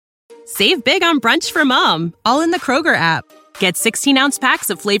Save big on brunch for mom, all in the Kroger app. Get 16-ounce packs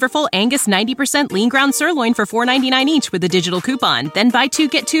of flavorful Angus 90% lean ground sirloin for $4.99 each with a digital coupon. Then buy 2,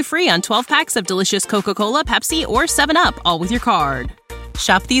 get 2 free on 12 packs of delicious Coca-Cola, Pepsi, or 7-Up, all with your card.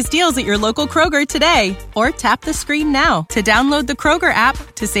 Shop these deals at your local Kroger today, or tap the screen now to download the Kroger app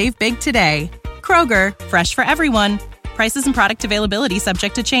to save big today. Kroger, fresh for everyone. Prices and product availability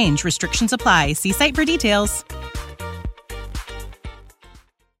subject to change. Restrictions apply. See site for details.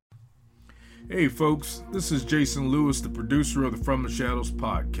 Hey folks, this is Jason Lewis, the producer of the From the Shadows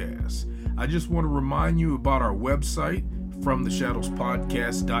podcast. I just want to remind you about our website,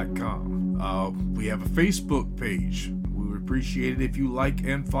 FromTheShadowsPodcast.com. We have a Facebook page. We would appreciate it if you like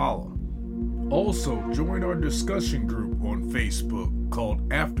and follow. Also, join our discussion group on Facebook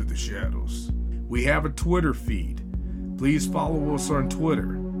called After the Shadows. We have a Twitter feed. Please follow us on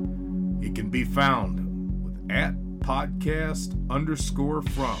Twitter. It can be found with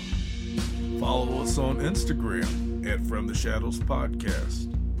 @podcast_from. Follow us on Instagram at From the Shadows Podcast.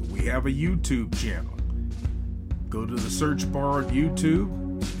 We have a YouTube channel. Go to the search bar of YouTube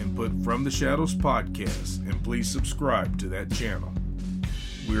and put From the Shadows Podcast, and please subscribe to that channel.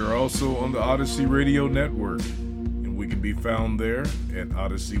 We are also on the Odyssey Radio Network, and we can be found there at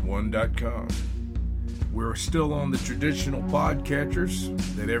odyssey1.com. We're still on the traditional podcatchers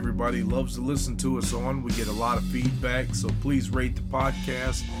that everybody loves to listen to us on. We get a lot of feedback, so please rate the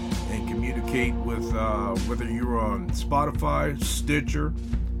podcast and communicate with whether you're on Spotify, Stitcher,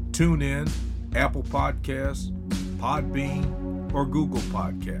 TuneIn, Apple Podcasts, Podbean, or Google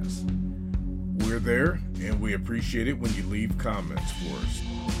Podcasts. We're there, and we appreciate it when you leave comments for us.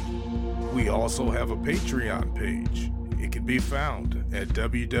 We also have a Patreon page. It can be found at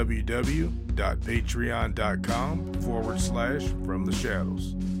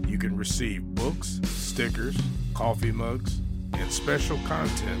www.patreon.com/FromTheShadows. You can receive books, stickers, coffee mugs, and special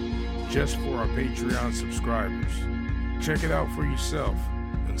content just for our Patreon subscribers. Check it out for yourself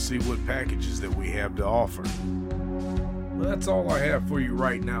and see what packages that we have to offer. Well, that's all I have for you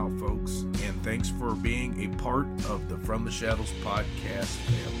right now, folks, and thanks for being a part of the From the Shadows podcast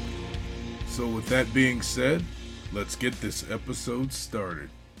family. So with that being said, let's get this episode started.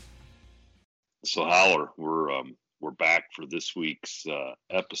 So Howler, we're back for this week's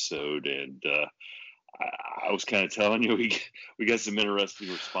episode, and I was kind of telling you we got some interesting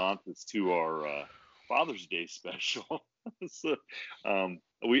responses to our Father's Day special. So, I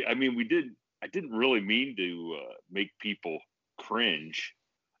didn't really mean to make people cringe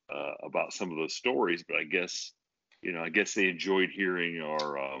about some of those stories, but I guess they enjoyed hearing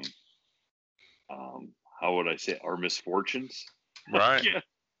our how would I say, our misfortunes, right? Yeah.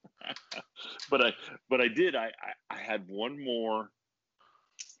 But I had one more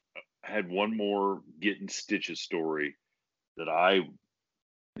getting stitches story that I'll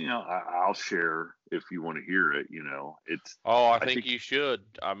share if you want to hear it. It's. Oh, I think you should.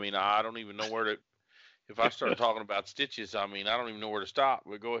 I mean, I don't even know where to. If I start talking about stitches, I mean, I don't even know where to stop.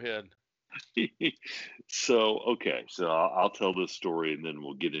 But go ahead. So I'll tell this story, and then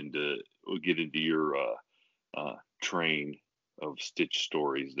we'll get into your train of stitch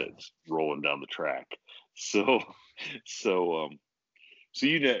stories that's rolling down the track.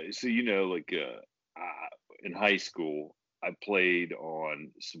 In high school, I played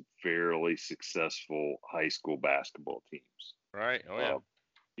on some fairly successful high school basketball teams. Right. Oh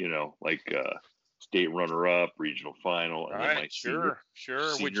yeah. State runner-up, regional final, and right. then my sure.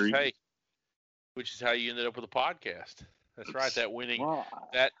 Which is how you ended up with a podcast. That's right. That winning. Well,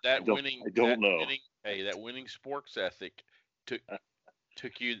 that winning sports ethic took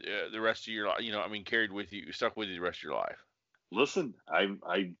you the rest of your life. Carried with you, stuck with you the rest of your life. Listen, I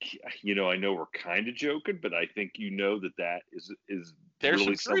know we're kind of joking, but I think that is there's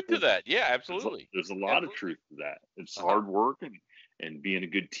really some truth to that. Yeah, absolutely. There's a lot of truth to that. It's hard work and being a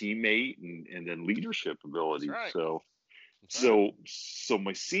good teammate and then leadership ability. Right. So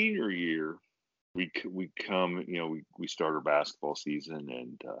my senior year, we start our basketball season,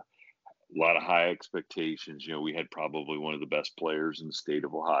 and a lot of high expectations. We had probably one of the best players in the state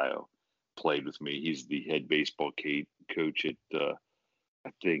of Ohio played with me. He's the head baseball coach at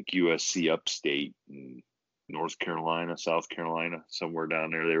I think USC Upstate in North Carolina, South Carolina, somewhere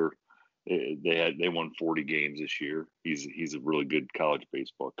down there. They won 40 games this year. He's a really good college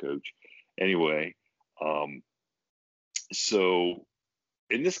baseball coach. Anyway, so.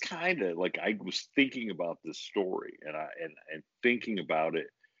 And this kind of I was thinking about this story, and thinking about it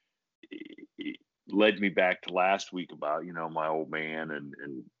led me back to last week about my old man and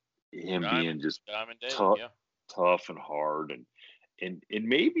him being just tough and hard, and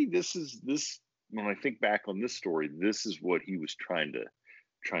maybe this when I think back on this story, this is what he was trying to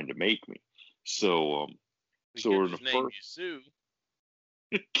trying to make me. So We so could we're in just the name first. you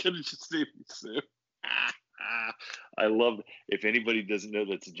Sue. Could have just named me Sue. I love. If anybody doesn't know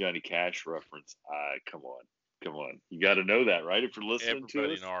that's a Johnny Cash reference, come on, you got to know that, right? If you're listening to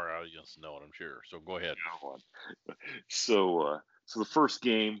Everybody us, in our audience know it, I'm sure. So go ahead. come on. So the first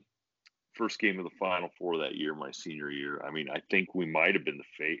game of the Final Four that year, my senior year. I mean, I think we might have been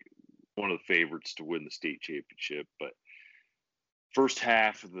one of the favorites to win the state championship, but first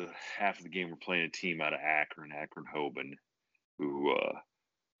half of the game, we're playing a team out of Akron Hoban, who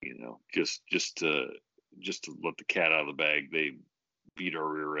just to let the cat out of the bag, they beat our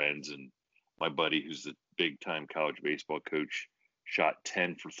rear ends, and my buddy, who's the big time college baseball coach, shot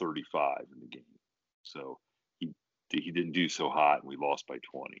 10 for 35 in the game. So he didn't do so hot, and we lost by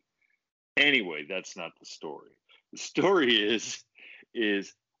 20. Anyway, that's not the story. The story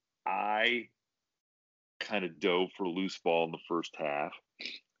is I kind of dove for a loose ball in the first half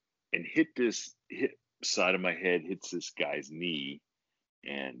and hit side of my head, hits this guy's knee,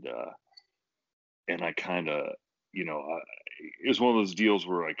 and I kind of, it was one of those deals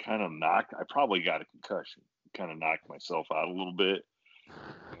where I probably got a concussion, kind of knocked myself out a little bit,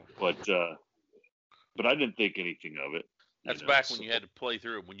 but I didn't think anything of it. That's back when you had to play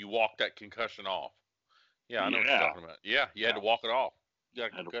through it, when you walked that concussion off. Yeah, I know what you're talking about. Yeah, you had to walk it off. You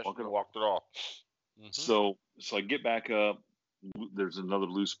got a concussion, you walked it off. Mm-hmm. So I get back up. There's another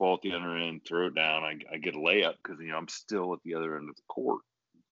loose ball at the other end. Throw it down. I get a layup because I'm still at the other end of the court,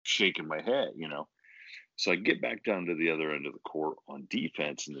 shaking my head. So I get back down to the other end of the court on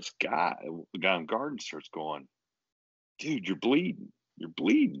defense, and the guy on guard, starts going, "Dude, you're bleeding. You're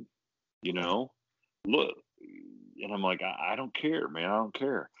bleeding. Look." And I'm like, I don't care, man. I don't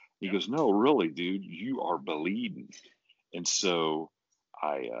care. He goes, "No, really, dude, you are bleeding." And so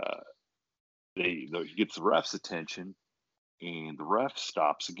he gets the ref's attention, and the ref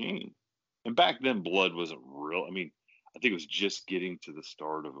stops the game. And back then, blood wasn't real. I mean, I think it was just getting to the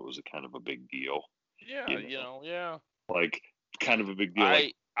start of it was a kind of a big deal. Yeah, yeah. Like, kind of a big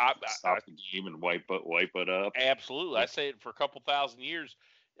deal. Stop the game and wipe it up. Absolutely. I say it for a couple thousand years.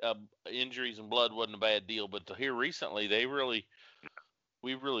 Injuries and blood wasn't a bad deal, but here recently,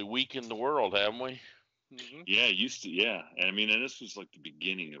 we've really weakened the world, haven't we? Mm-hmm. Yeah, used to. Yeah, and I mean, and this was like the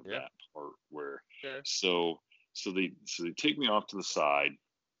beginning of that part where. Okay. So they take me off to the side,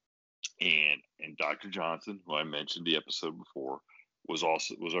 and Dr. Johnson, who I mentioned the episode before, was our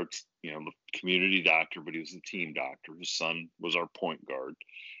the community doctor, but he was the team doctor. His son was our point guard,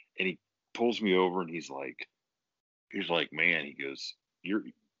 and he pulls me over and he's like, "Man," he goes, your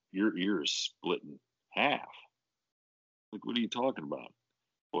ear is split in half. Like, what are you talking about?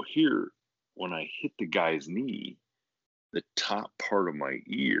 Well, here, when I hit the guy's knee, the top part of my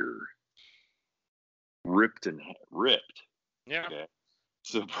ear ripped. Yeah. Okay.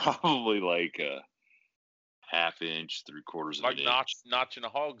 So probably like a half inch, 3/4 of an inch. Like notching a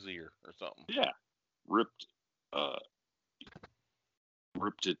hog's ear or something. Yeah. Ripped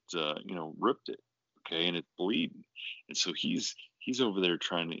it. Okay. And it's bleeding. And so he's over there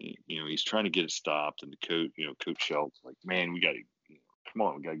trying to get it stopped. And the Coach Shelton's like, "Man, we got to, come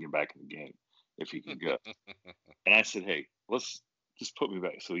on, we got to get back in the game if he can go." And I said, "Hey, let's just put me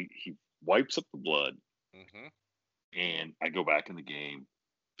back." So he wipes up the blood, and I go back in the game,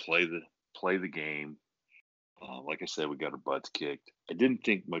 play the game. Like I said, we got our butts kicked. I didn't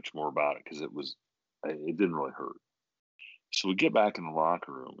think much more about it because it didn't really hurt. So we get back in the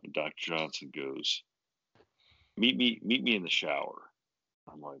locker room, and Dr. Johnson goes, meet me in the shower."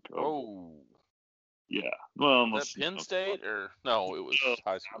 I'm like, "Oh, yeah." Well, was that Penn State or no? It was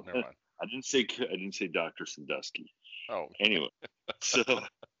high school. Never mind. I didn't say Dr. Sandusky. Oh, anyway, so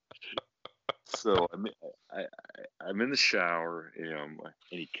I'm in the shower, and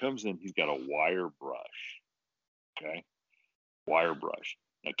he comes in. He's got a wire brush. Okay, wire brush.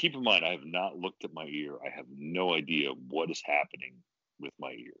 Now, keep in mind, I have not looked at my ear. I have no idea what is happening with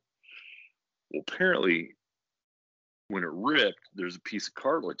my ear. Well, apparently, when it ripped, there's a piece of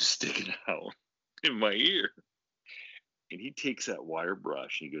cartilage sticking out in my ear. And he takes that wire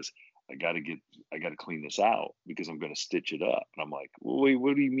brush and he goes, I got to clean this out because I'm going to stitch it up. And I'm like, "Well, wait,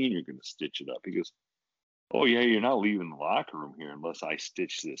 what do you mean you're going to stitch it up?" He goes, "Oh, yeah, you're not leaving the locker room here unless I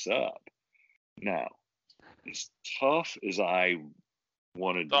stitch this up." Now, as tough as I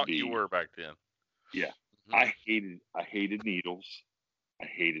wanted to be, you were back then. Yeah. Mm-hmm. I hated needles. I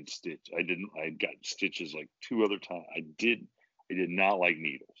hated stitch. I got stitches like 2 other times. I did not like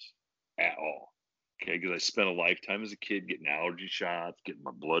needles at all. Okay, because I spent a lifetime as a kid getting allergy shots, getting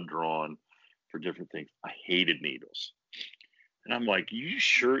my blood drawn for different things. I hated needles. And I'm like, "You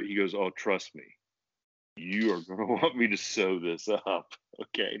sure?" He goes, "Oh, trust me. You are going to want me to sew this up."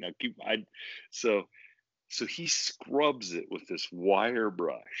 Okay, now so he scrubs it with this wire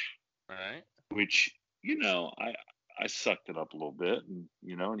brush, All right. which I sucked it up a little bit, and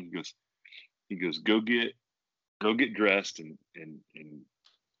and he goes go get dressed, and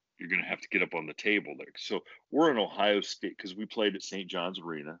you're gonna have to get up on the table there. So we're in Ohio State because we played at St. John's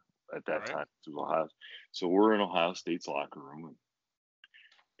Arena at that time. It was Ohio, so we're in Ohio State's locker room, and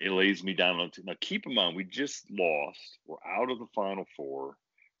it lays me down on. Now keep in mind, we just lost. We're out of the Final Four.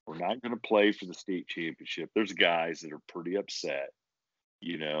 We're not going to play for the state championship. There's guys that are pretty upset.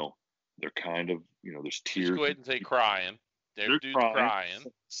 They're kind of, there's tears. Just go ahead and say crying. They're dudes crying.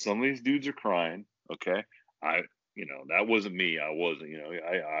 Some of these dudes are crying. Okay. That wasn't me. I wasn't,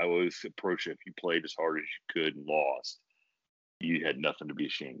 I always approach it. If you played as hard as you could and lost, you had nothing to be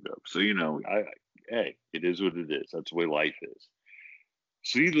ashamed of. So, hey, it is what it is. That's the way life is.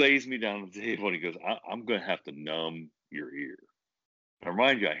 So he lays me down on the table and he goes, I'm going to have to numb your ear. Now,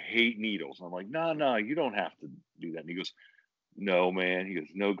 mind you, I hate needles. I'm like, no, you don't have to do that. And he goes, no, man. He goes,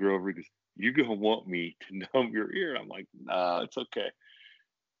 no, Grover. He goes, you're going to want me to numb your ear. I'm like, nah, it's okay.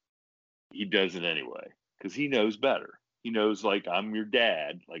 He does it anyway because he knows better. He knows, like, I'm your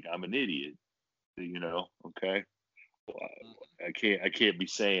dad. Like, I'm an idiot, okay? Well, I can't be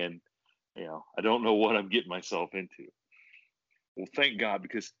saying, I don't know what I'm getting myself into. Well, thank God,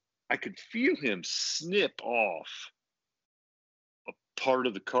 because I could feel him snip off a part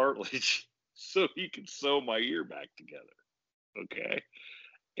of the cartilage so he could sew my ear back together. Okay.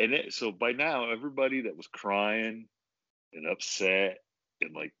 And so by now, everybody that was crying and upset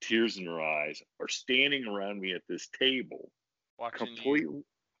and like tears in their eyes are standing around me at this table, watching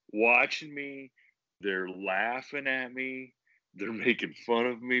me. They're laughing at me. They're making fun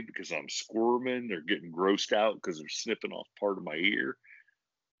of me because I'm squirming. They're getting grossed out because they're snipping off part of my ear.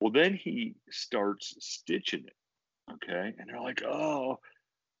 Well, then he starts stitching it. Okay. And they're like, oh,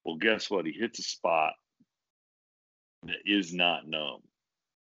 well, guess what? He hits a spot that is not numb.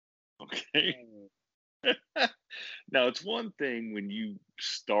 Okay. Now, it's one thing when you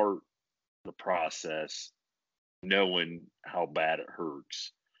start the process knowing how bad it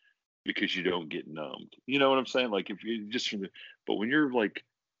hurts because you don't get numbed. You know what I'm saying? Like, if you just but when you're like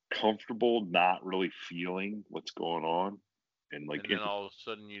comfortable not really feeling what's going on, and then all of a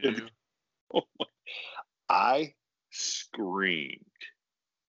sudden you do. I screamed,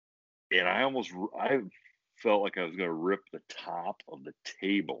 and I felt like I was going to rip the top of the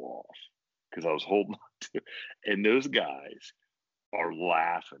table off because I was holding on to it. And those guys are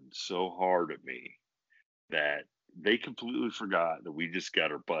laughing so hard at me that they completely forgot that we just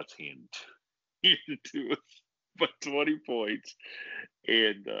got our butts handed to us by 20 points.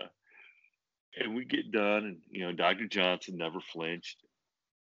 And we get done, and Dr. Johnson never flinched.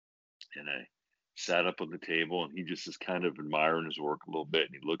 And I sat up on the table, and he just is kind of admiring his work a little bit.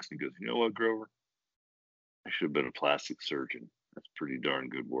 And he looks and he goes, you know what, Grover? I should have been a plastic surgeon. That's pretty darn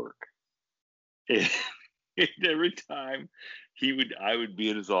good work. And every time I would be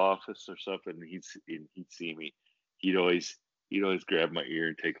in his office or something, and he'd see me, he'd always grab my ear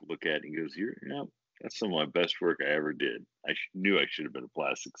and take a look at it. And he goes, that's some of my best work I ever did. I knew I should have been a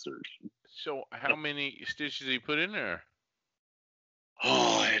plastic surgeon. So how many stitches did he put in there?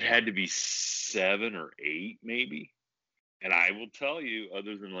 Oh, it had to be 7 or 8, maybe. And I will tell you,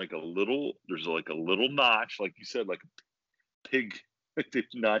 other than there's like a little notch, like you said, like a pig, the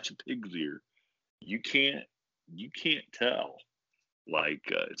notch of pig's ear. You can't tell. Like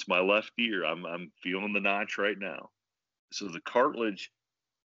it's my left ear. I'm feeling the notch right now. So the cartilage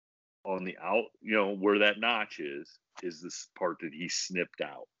on the out, where that notch is this part that he snipped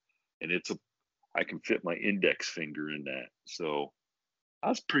out, and I can fit my index finger in that. So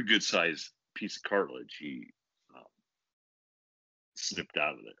that's a pretty good size piece of cartilage he snipped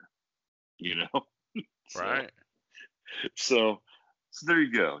out of there, Right. So there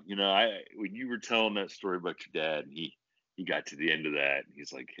you go. When you were telling that story about your dad, and he got to the end of that, and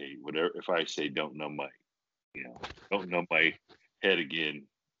he's like, hey, whatever, if I say don't numb my head again,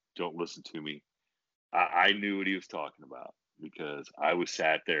 don't listen to me. I knew what he was talking about because I was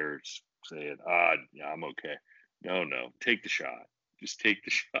sat there saying, yeah, I'm okay. No, take the shot. Just take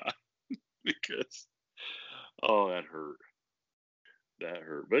the shot because, that hurt. That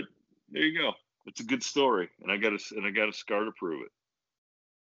hurt. But there you go. It's a good story, and I got a scar to prove it.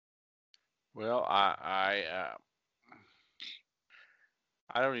 Well, I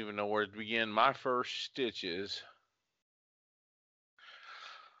don't even know where to begin. My first stitches,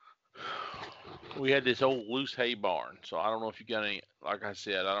 we had this old loose hay barn. So I don't know if you got any, like I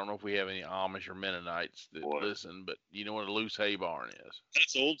said, I don't know if we have any Amish or Mennonites that listen, but you know what a loose hay barn is?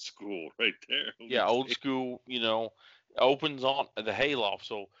 That's old school right there. Yeah, old school, opens on the hayloft.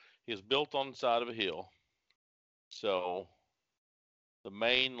 So it's built on the side of a hill. So the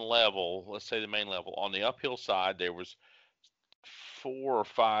main level, let's say the main level, on the uphill side, there was 4 or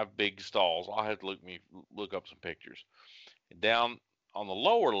 5 big stalls. I'll have to look up some pictures. Down on the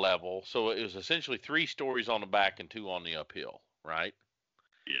lower level, so it was essentially 3 stories on the back and 2 on the uphill, right?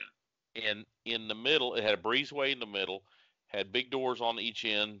 Yeah. And in the middle, it had a breezeway in the middle, had big doors on each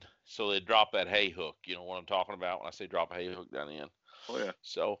end, so they drop that hay hook. You know what I'm talking about when I say drop a hay hook down the end. Oh yeah.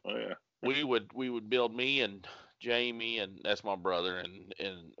 So we would build, me and Jamie, and that's my brother,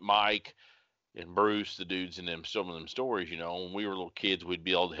 and Mike and Bruce, the dudes in some of them stories. You know, when we were little kids, we'd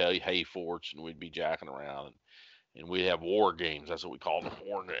build hay forts, and we'd be jacking around, and we'd have war games. That's what we called them,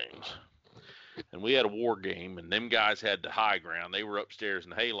 war games. And we had a war game, and them guys had the high ground. They were upstairs in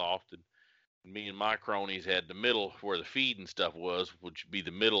the hayloft, and me and my cronies had the middle where the feed and stuff was, which would be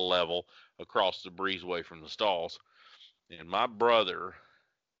the middle level across the breezeway from the stalls. And my brother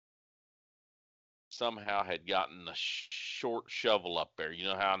somehow had gotten the short shovel up there. You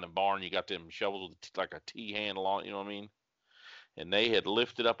know how in the barn you got them shovels with like a T handle on it, you know what I mean? And they had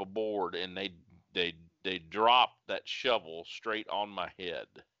lifted up a board, and they dropped that shovel straight on my head.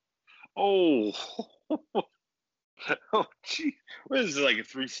 Oh, oh, gee! What is it, like a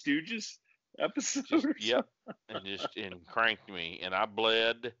Three Stooges episode? Yep, and cranked me, and I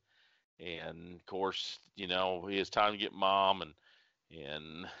bled, and of course, you know, it's time to get Mom,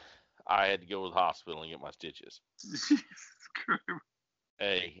 and I had to go to the hospital and get my stitches.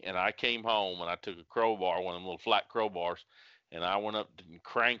 Hey, and I came home, and I took a crowbar, one of them little flat crowbars, and I went up and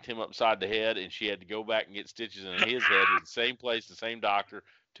cranked him upside the head, and she had to go back and get stitches in his head at the same place, the same doctor,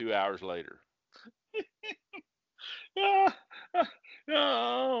 2 hours later. Oh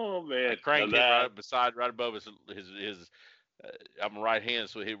man! I cranked him right above his I'm right hand,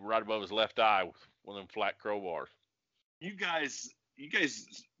 so he right above his left eye with one of them flat crowbars. You guys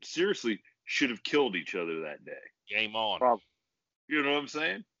seriously should have killed each other that day. Game on. Probably. You know what I'm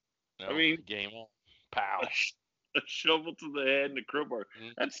saying? No, I mean, game on. Pow. A shovel to the head and a crowbar.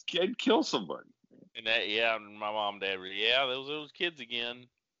 That'd kill somebody. And and my mom and dad were, those kids again.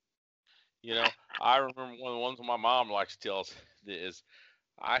 You know, I remember one of the ones my mom likes to tell us is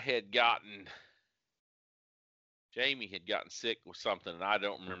Jamie had gotten sick with something, and I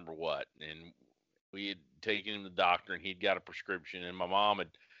don't remember what. And we had taken him to the doctor, and he'd got a prescription, and my mom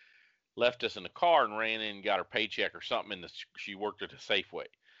had left us in the car and ran in and got her paycheck or something. She worked at a Safeway,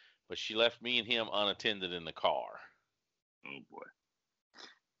 but she left me and him unattended in the car. Oh boy!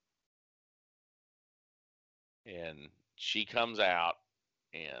 And she comes out,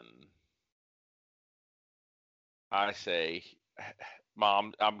 and I say,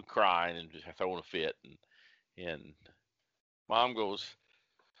 Mom, I'm crying and just throwing a fit, and Mom goes,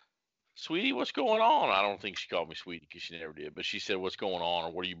 Sweetie, what's going on? I don't think she called me Sweetie because she never did, but she said, what's going on,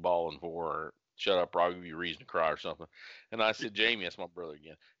 or what are you bawling for, or shut up, or I'll give you a reason to cry or something. And I said, Jamie, that's my brother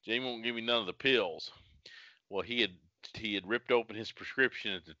again. Jamie won't give me none of the pills. Well, he had ripped open his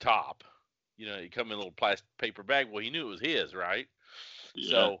prescription at the top. You know, it come in a little plastic paper bag. Well, he knew it was his, right?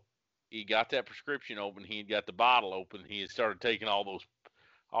 Yeah. So he got that prescription open. He had got the bottle open. He had started taking all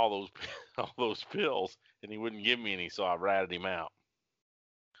those pills, and he wouldn't give me any, so I ratted him out.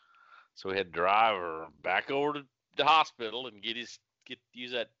 So we had to drive her back over to the hospital and use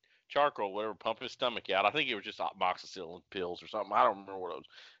that charcoal, whatever, pump his stomach out. I think it was just amoxicillin pills or something. I don't remember what it was.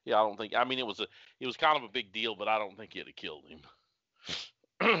 Yeah, I don't think. I mean, it was kind of a big deal, but I don't think it'd have killed him.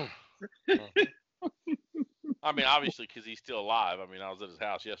 I mean, obviously, because he's still alive. I mean, I was at his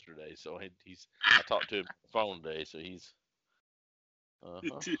house yesterday, so I talked to him on the phone today, so he's.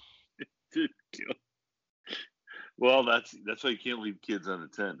 Well, that's why you can't leave kids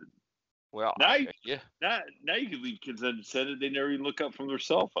unattended. Well, now you can leave kids unattended. They never even look up from their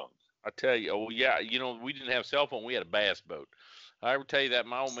cell phones. I tell you, we didn't have cell phone. We had a bass boat. I ever tell you that,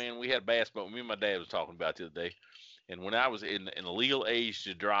 my old man, we had a bass boat. Me and my dad was talking about it the other day. And when I was in the legal age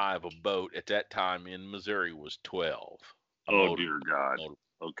to drive a boat at that time in Missouri was 12. Dear God. Motor.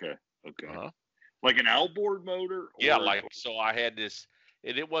 Okay. Uh-huh. Like an outboard motor? Yeah, so I had this,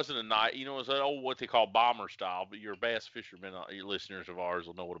 and it wasn't a night, it was an old, what they call bomber style, but your bass fishermen, your listeners of ours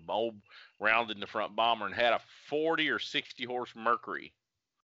will know what an old round in the front bomber, and had a 40 or 60 horse Mercury.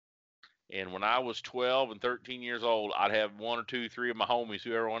 And when I was 12 and 13 years old, I'd have 1 or 2, 3 of my homies,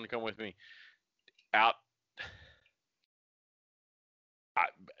 whoever wanted to come with me, out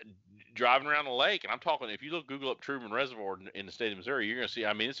driving around the lake. And I'm talking, if you Google up Truman Reservoir in the state of Missouri, you're going to see,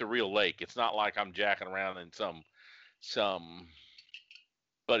 I mean, it's a real lake. It's not like I'm jacking around in some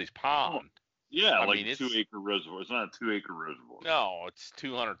buddy's pond. Yeah, I mean, it's 2-acre reservoir. It's not a 2-acre reservoir. No, it's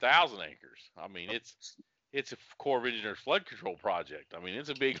 200,000 acres. I mean, it's it's a Corps of Engineers flood control project. I mean, it's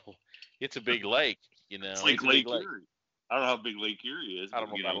a big lake. You know, It's like a big Lake Erie. I don't know how big Lake Erie is. I don't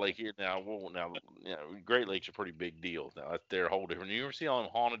know about Lake Erie now. Well, now, you know, Great Lakes are pretty big deals now. They're a whole different. You ever see all the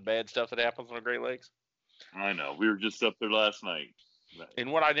haunted bad stuff that happens on the Great Lakes? I know. We were just up there last night.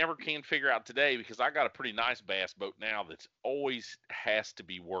 And what I never can figure out today, because I got a pretty nice bass boat now that's always has to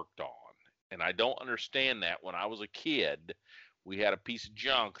be worked on. And I don't understand that. When I was a kid, we had a piece of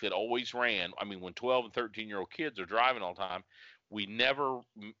junk that always ran. I mean, when 12 and 13-year-old kids are driving all the time, we never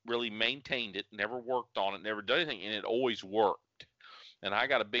really maintained it, never worked on it, never done anything, and it always worked. And I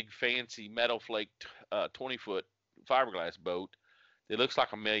got a big fancy metal flaked 20-foot fiberglass boat that looks like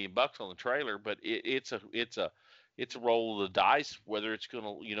 $1 million on the trailer, but it's a roll of the dice whether it's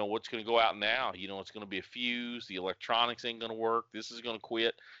gonna, you know, what's gonna go out now. You know, it's gonna be a fuse, the electronics ain't gonna work, this is gonna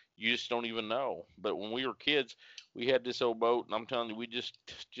quit. You just don't even know. But when we were kids, we had this old boat, and I'm telling you, we just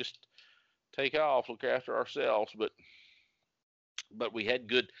take off, look after ourselves. But we had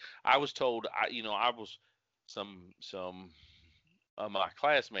good. I was told, I was some of my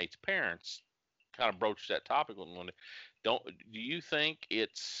classmates' parents kind of broached that topic one day. Do you think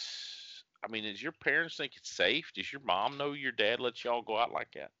it's? I mean, does your parents think it's safe? Does your mom know your dad lets y'all go out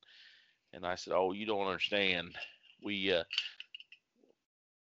like that? And I said, oh, you don't understand. We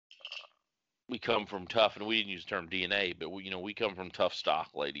come from tough, and we didn't use the term DNA, but we come from tough stock,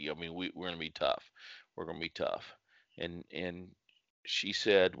 lady. I mean, we're gonna be tough. We're gonna be tough. And she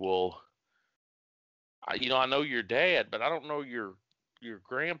said, well, I know your dad, but I don't know your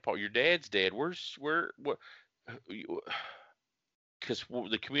grandpa, your dad's dad. What? Because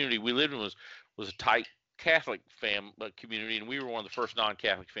the community we lived in was a tight Catholic community, and we were one of the first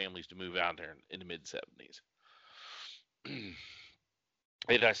non-Catholic families to move out there in the mid-70s.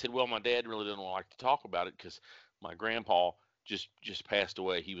 And I said, well, my dad really didn't like to talk about it because my grandpa just passed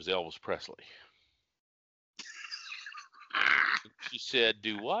away. He was Elvis Presley. She said,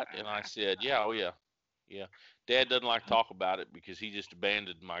 do what? And I said, yeah, oh yeah. Dad doesn't like to talk about it because he just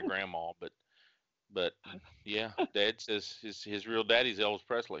abandoned my grandma. But yeah, Dad says his real daddy's Elvis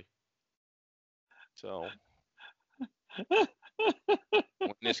Presley. So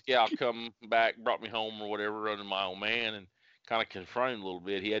when this gal come back, brought me home or whatever, under my old man, and kind of confronted him a little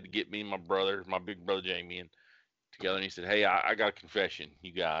bit. He had to get me and my big brother Jamie, and together. And he said, hey, I got a confession,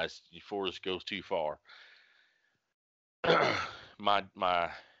 you guys, before this goes too far. my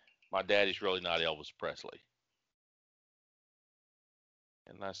daddy's really not Elvis Presley.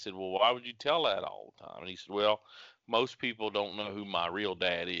 And I said, well, why would you tell that all the time? And he said, well, most people don't know who my real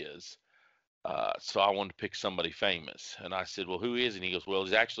dad is. So I wanted to pick somebody famous. And I said, well, who is? And he goes, well,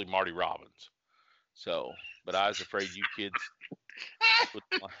 he's actually Marty Robbins. So, but I was afraid you kids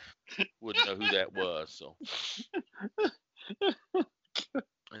wouldn't know who that was. So,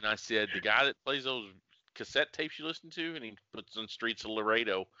 and I said, the guy that plays those cassette tapes you listen to, and he puts on Streets of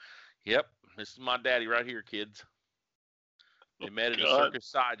Laredo. Yep, this is my daddy right here, kids. They met at a circus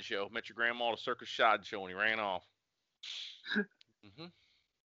sideshow. Met your grandma at a circus sideshow, and he ran off. Mm-hmm.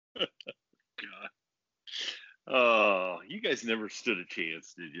 God. Oh, you guys never stood a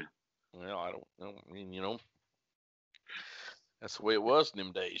chance, did you? Well, I don't know. I mean, that's the way it was in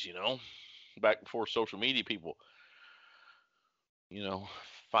them days, back before social media. People,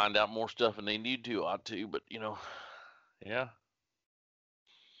 find out more stuff than they need to, ought to, but, yeah.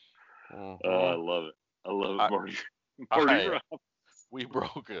 Oh, I love it. I love it, Marty. We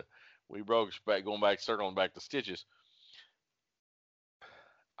broke circling back to Stitches.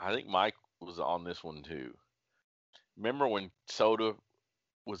 I think Mike was on this one too. Remember when soda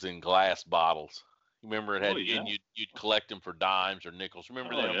was in glass bottles? Remember it had, and you'd collect them for dimes or nickels.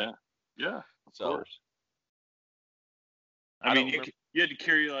 Remember them? Yeah, of course. I mean, you had to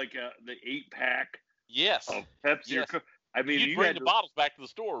carry like the 8-pack. Yes. Of Pepsi. Yes. I mean, you'd bring the bottles back to the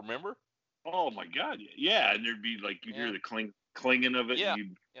store. Remember? Oh my God! Yeah, and there'd be like you'd hear the clinging of it. Yeah.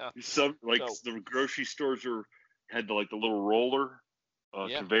 The grocery stores had the little roller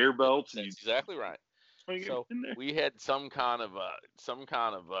conveyor belts. That's exactly right. So we had some kind of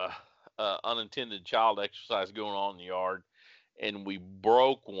unintended child exercise going on in the yard, and we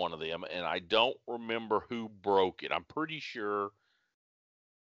broke one of them, and I don't remember who broke it. I'm pretty sure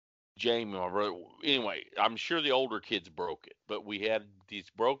Jamie, my brother. Anyway, I'm sure the older kids broke it, but we had these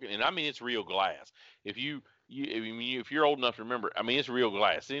broken, and I mean it's real glass. If you're old enough to remember, I mean it's real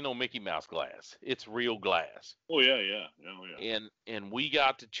glass. It ain't no Mickey Mouse glass. It's real glass. Oh yeah. And we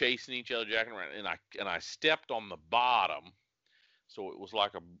got to chasing each other, jacking around, and I stepped on the bottom, so it was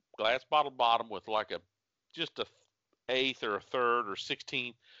like a glass bottle bottom with like just a eighth or a third or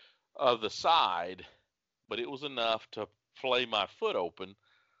 16th of the side, but it was enough to flay my foot open.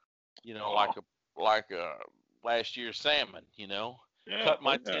 last year's salmon, Yeah. Cut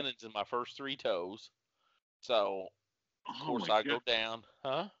my tendons in my first 3 toes. So, of course, I go down.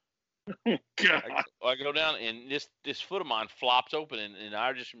 Huh? God. I go down, and this foot of mine flops open, and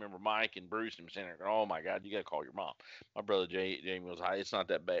I just remember Mike and Bruce and saying, "Oh my God, you got to call your mom." My brother Jamie was, "It's not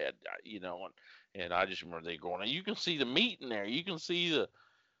that bad," and I just remember they going, "You can see the meat in there, you can see the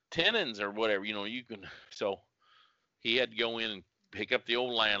tendons or whatever, you can." So he had to go in and pick up the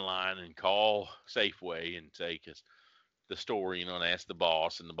old landline and call Safeway and say, because the story, and ask the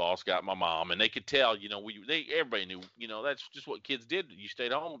boss, and the boss got my mom, and they could tell, everybody knew, that's just what kids did. You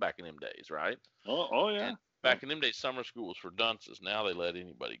stayed home back in them days, right? Oh yeah. And back in them days, summer school was for dunces. Now they let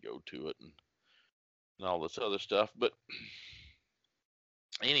anybody go to it and all this other stuff. But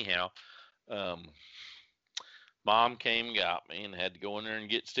anyhow, mom came and got me and had to go in there and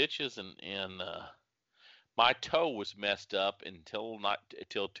get stitches, and my toe was messed up until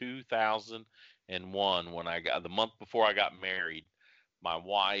 2001, when the month before I got married. My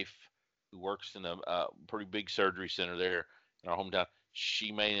wife, who works in a pretty big surgery center there in our hometown,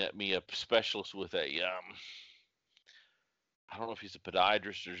 she made me a specialist with a I don't know if he's a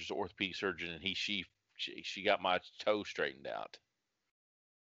podiatrist or just orthopedic surgeon, and she got my toe straightened out.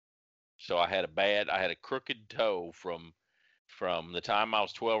 So I had a crooked toe from the time I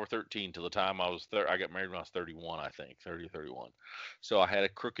was 12 or 13 till the time I got married when I was 31, I think, 30 or 31. So I had a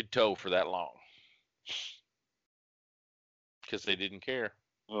crooked toe for that long. Because they didn't care.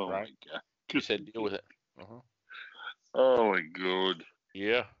 Oh right? my God. You said deal with it. Oh my God.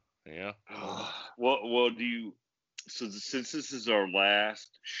 Yeah. Well, since this is our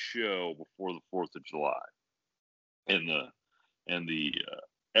last show before the 4th of July, and the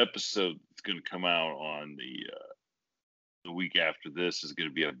episode that's going to come out on the week after this is going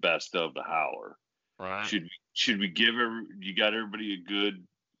to be a best of the Howler. Right. Should we give we got a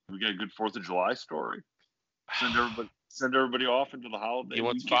good 4th of July story? Send everybody off into the holiday. You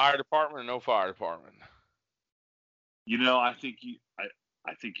want fire department or no fire department? I think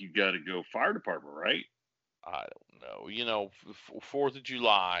you got to go fire department, right? I don't know. 4th of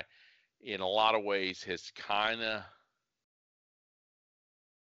July, in a lot of ways, has kind of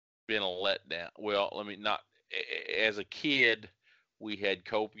been a letdown. Well, as a kid, we had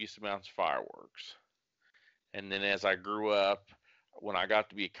copious amounts of fireworks. And then as I grew up, when I got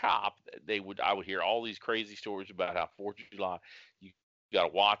to be a cop, I would hear all these crazy stories about how 4th of July, you got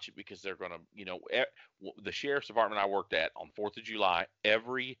to watch it because they're going to, the sheriff's department I worked at on 4th of July,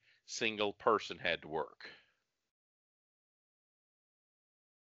 every single person had to work.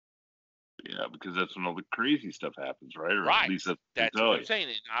 Yeah, because that's when all the crazy stuff happens, right? Or right. At least that's what I'm saying.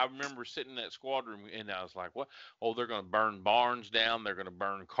 And I remember sitting in that squad room, and I was like, "What? Oh, they're going to burn barns down. They're going to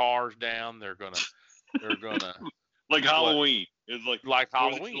burn cars down. They're going to like Halloween. It's like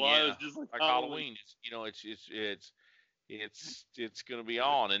Halloween. Yeah, it's just like Halloween. It's going to be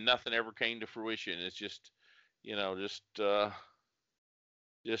on, and nothing ever came to fruition. It's just the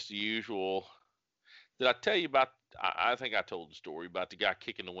usual. Did I tell you about? I think I told the story about the guy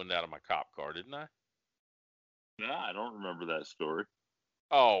kicking the wind out of my cop car, didn't I? Nah, I don't remember that story.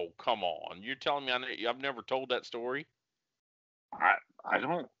 Oh, come on! You're telling me I've never told that story? I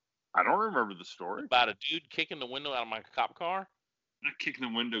don't remember the story about a dude kicking the window out of my cop car. Not kicking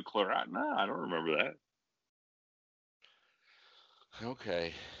the window clear out. No, I don't remember that.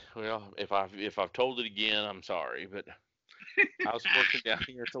 Okay, well, if I've told it again, I'm sorry, but I was working down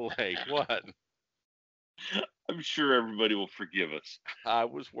here at the lake. What? I'm sure everybody will forgive us. I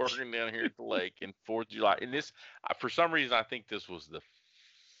was working down here at the lake in 4th of July, and this, for some reason, I think this was the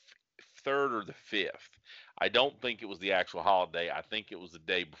 3rd or the 5th. I don't think it was the actual holiday. I think it was the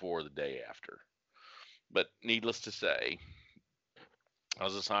day before or the day after. But needless to say, I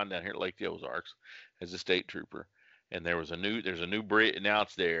was assigned down here at Lake the Ozarks as a state trooper, and there's a new bridge. Now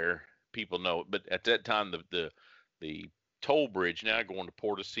it's there. People know it, but at that time, the toll bridge, now going to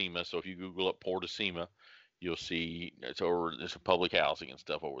Port of Sema. So if you Google up Port of Sema, you'll see there's some public housing and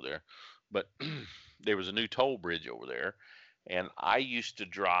stuff over there. But there was a new toll bridge over there, and I used to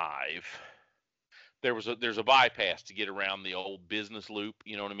drive. There's a bypass to get around the old business loop,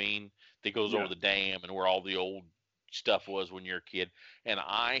 you know what I mean? That goes over the dam and where all the old stuff was when you're a kid. And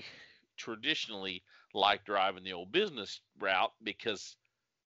I traditionally liked driving the old business route because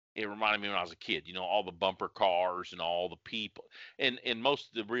it reminded me when I was a kid, all the bumper cars and all the people. And most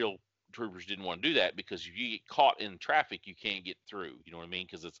of the real troopers didn't want to do that because if you get caught in traffic, you can't get through. You know what I mean?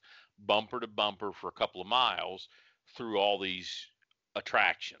 Because it's bumper to bumper for a couple of miles through all these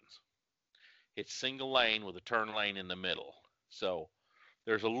attractions. It's single lane with a turn lane in the middle. So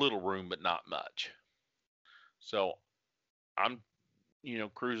there's a little room, but not much. So I'm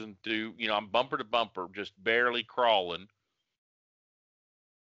cruising through, I'm bumper to bumper, just barely crawling.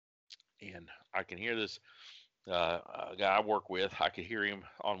 And I can hear this guy I work with. I could hear him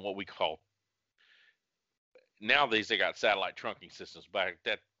on what we call, nowadays they got satellite trunking systems. Back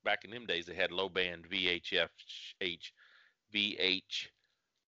in them days, they had low band VH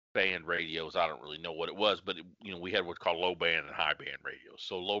band radios. I don't really know what it was, but we had what's called low band and high band radios.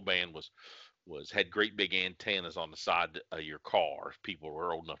 So low band had great big antennas on the side of your car. If people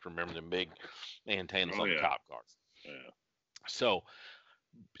were old enough to remember them big antennas on the cop cars. Yeah. So,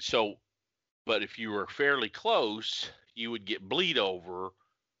 but if you were fairly close, you would get bleed over.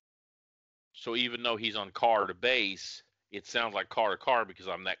 So even though he's on car to base, it sounds like car to car because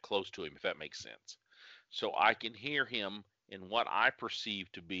I'm that close to him, if that makes sense. So I can hear him in what I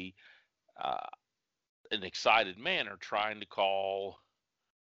perceive to be an excited manner trying to call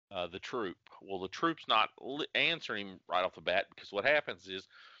the troop. Well, the troop's not answering him right off the bat, because what happens is,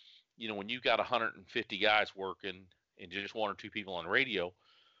 when you've got 150 guys working and just one or two people on radio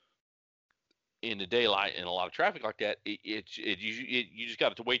in the daylight and a lot of traffic like that, you just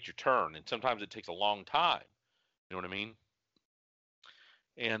got to wait your turn, and sometimes it takes a long time. You know what I mean?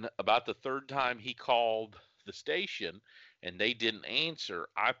 And about the third time he called the station and they didn't answer,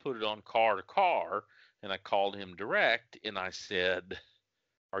 I put it on car to car, and I called him direct, and I said,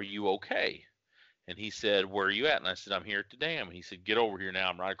 "Are you okay?" And he said, "Where are you at?" And I said, "I'm here at the dam." And he said, "Get over here now.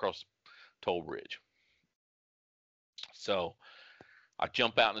 I'm right across the toll bridge." So I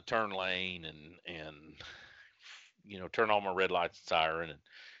jump out in the turn lane and turn on my red lights and siren,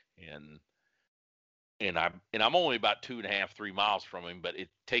 and I'm only about 2.5, 3 miles from him, but it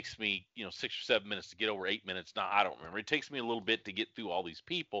takes me 6 or 7 minutes to get over, 8 minutes. Now I don't remember. It takes me a little bit to get through all these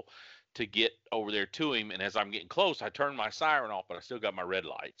people to get over there to him. And as I'm getting close, I turn my siren off, but I still got my red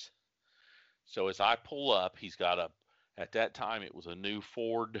lights. So as I pull up, he's got at that time it was a new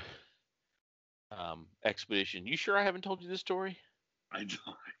Ford Expedition. You sure I haven't told you this story?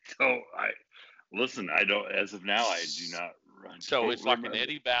 Listen, I don't, as of now, I do not run. So it's like an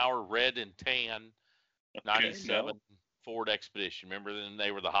Eddie Bauer red and tan 97 no. Ford Expedition. Remember then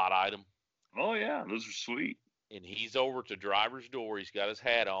they were the hot item? Oh yeah, those are sweet. And he's over to driver's door. He's got his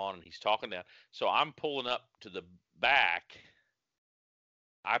hat on and he's talking down. So I'm pulling up to the back.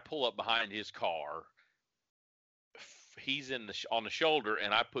 I pull up behind his car. He's on the shoulder,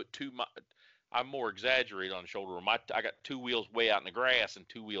 and I put I'm more exaggerated on the shoulder. I got two wheels way out in the grass and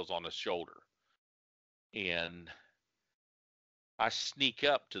two wheels on the shoulder. And I sneak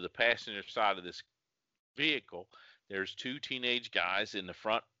up to the passenger side of this vehicle. There's two teenage guys in the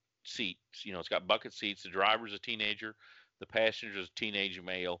front seats. It's got bucket seats. The driver's a teenager. The passenger's a teenage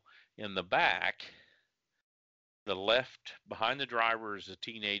male. In the back, the left behind the driver is a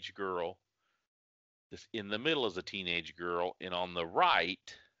teenage girl. In the middle is a teenage girl. And on the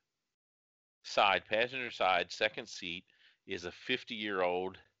right side, passenger side, second seat, is a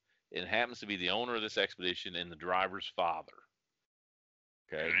 50-year-old, and happens to be the owner of this expedition and the driver's father.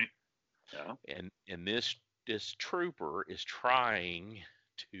 Okay. Yeah. And this trooper is trying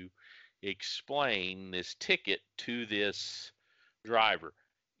to explain this ticket to this driver.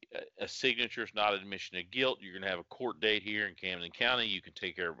 A signature is not admission of guilt. You're going to have a court date here in Camden County. You can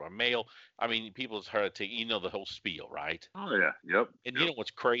take care of by mail. I mean, people's hard to take, the whole spiel, right? Oh yeah. Yep. And you know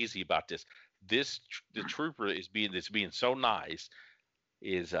what's crazy about this? The trooper that's being so nice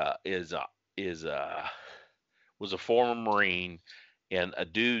was a former Marine and a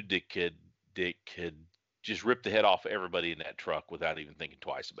dude that could just rip the head off of everybody in that truck without even thinking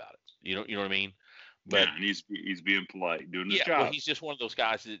twice about it. You know what I mean? But yeah, and he's being polite, doing his job. Well, he's just one of those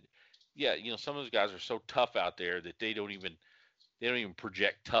guys that, some of those guys are so tough out there that they don't even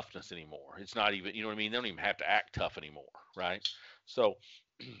project toughness anymore. It's not even, you know what I mean? They don't even have to act tough anymore, right? So,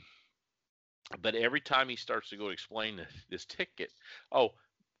 but every time he starts to go to explain this ticket, all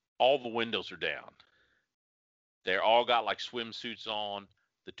the windows are down. They're all got like swimsuits on.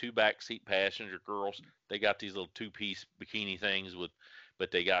 The two backseat passenger girls, they got these little two-piece bikini things but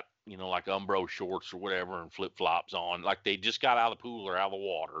they got, like Umbro shorts or whatever and flip-flops on. Like they just got out of the pool or out of the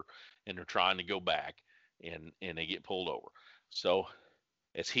water, and they're trying to go back, and they get pulled over. So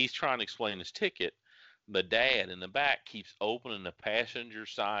as he's trying to explain his ticket, the dad in the back keeps opening the passenger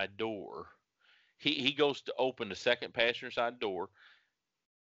side door. He goes to open the second passenger side door,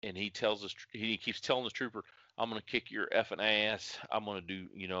 and he keeps telling the trooper, "I'm going to kick your effing ass. I'm going to do,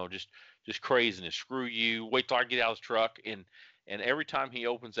 just craziness. Screw you. Wait till I get out of the truck." And every time he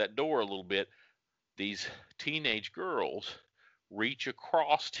opens that door a little bit, these teenage girls reach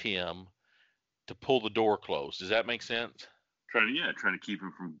across him to pull the door closed. Does that make sense? trying to keep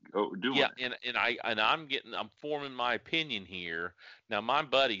him from doing Yeah, it. I'm forming my opinion here. Now my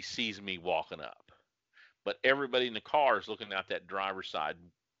buddy sees me walking up, but everybody in the car is looking out that driver's side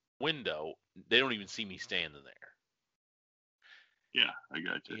window. They don't even see me standing there. Yeah, I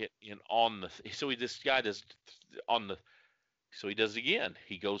got you. This guy does on the so he does it again.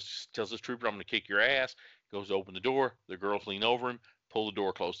 He goes, tells this trooper, "I'm going to kick your ass." Goes to open the door. The girls lean over him, pull the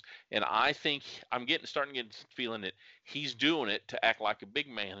door closed, and I think I'm starting to get the feeling that he's doing it to act like a big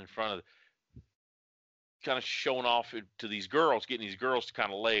man in front of, kind of showing off to these girls, getting these girls to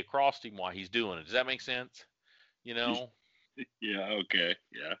kind of lay across him while he's doing it. Does that make sense? You know? Yeah. Okay.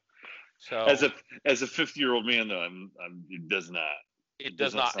 Yeah. So as a 50-year-old man, though, it does not. It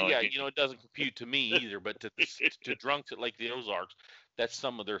does not. sound Yeah, like it doesn't compute to me either. But to drunks at Lake the Ozarks, that's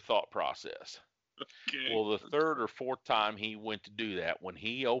some of their thought process. Okay. Well, the third or fourth time he went to do that, when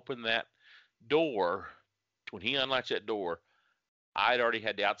he opened that door, when he unlatched that door, I'd already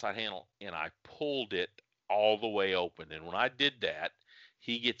had the outside handle, and I pulled it all the way open. And when I did that,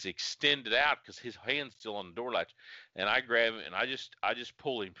 he gets extended out because his hand's still on the door latch, and I grab him and I just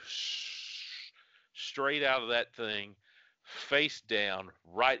pull him straight out of that thing, face down,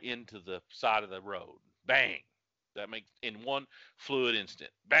 right into the side of the road. Bang! That makes in one fluid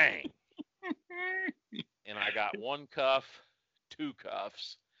instant. Bang! And I got one cuff, two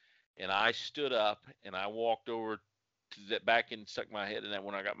cuffs, and I stood up and I walked over to that back and stuck my head in that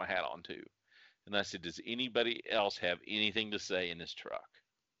when I got my hat on too. And I said, "Does anybody else have anything to say in this truck?"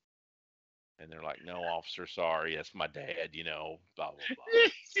 And they're like, "No, officer, sorry, that's my dad, blah, blah,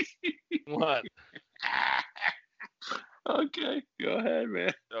 blah." What? Okay, go ahead,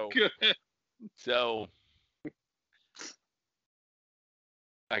 man. Go ahead. So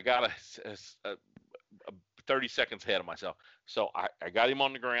I got a 30 seconds ahead of myself. So I got him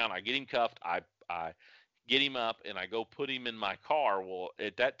on the ground. I get him cuffed. I get him up, and I go put him in my car. Well,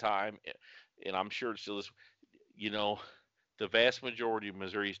 at that time, and I'm sure it's still this, the vast majority of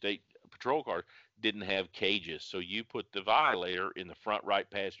Missouri State Patrol cars didn't have cages. So you put the violator in the front right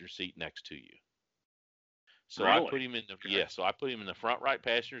passenger seat next to you. So really? I put him in so I put him in the front right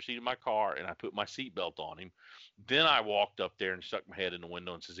passenger seat of my car, and I put my seatbelt on him. Then I walked up there and stuck my head in the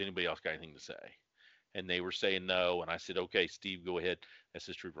window and says, "Anybody else got anything to say?" And they were saying no. And I said, "Okay, Steve, go ahead." That's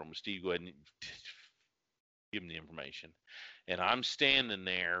his trooper. Steve, go ahead and give him the information. And I'm standing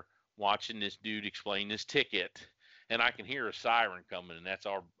there watching this dude explain this ticket, and I can hear a siren coming, and that's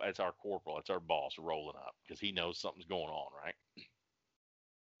our corporal, that's our boss rolling up because he knows something's going on, right?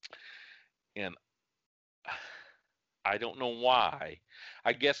 And I don't know why.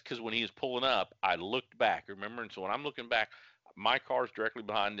 I guess because when he was pulling up, I looked back. Remember, and so when I'm looking back, my car's directly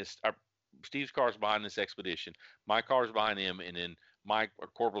behind this. Steve's car's behind this Expedition. My car's behind him, and then my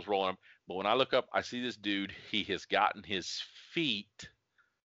corporal's rolling up. But when I look up, I see this dude. He has gotten his feet.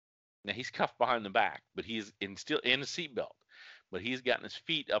 Now he's cuffed behind the back, but he's still in a seatbelt. But he's gotten his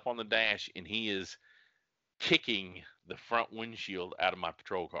feet up on the dash, and he is kicking the front windshield out of my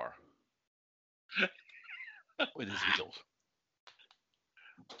patrol car with his heels.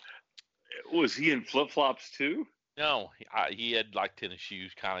 Was he in flip-flops too? No, he had like tennis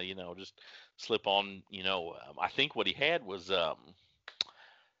shoes, kind of, just slip on. I think what he had was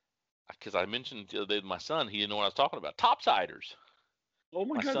because I mentioned the other day to my son, he didn't know what I was talking about. Topsiders. Oh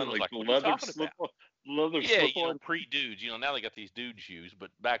my God! Son was like, "What are you leather talking about?" Leather Yeah, slip-on. pre-dudes. Now they got these dude shoes,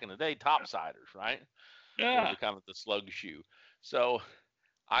 but back in the day, topsiders, right? Yeah. Those are kind of the slug shoe. So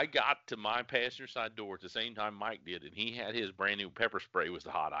I got to my passenger side door at the same time Mike did, and he had his brand new pepper spray was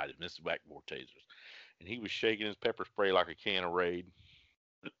the hot item. This is backboard tasers, and he was shaking his pepper spray like a can of Raid.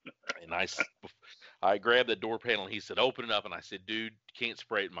 And I grabbed that door panel, and he said, "Open it up." And I said, "Dude, you can't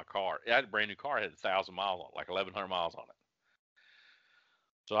spray it in my car." I had a brand new car, it had 1,000 miles on it, like 1,100 miles on it.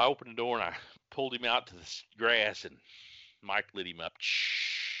 So I opened the door and I pulled him out to the grass, and Mike lit him up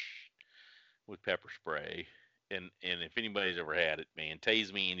with pepper spray. And if anybody's ever had it, man,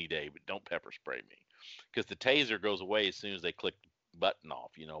 tase me any day, but don't pepper spray me, because the taser goes away as soon as they click the button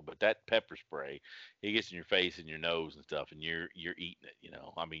off, But that pepper spray, it gets in your face and your nose and stuff, and you're eating it,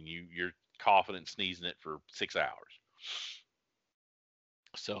 I mean, you're coughing and sneezing it for 6 hours.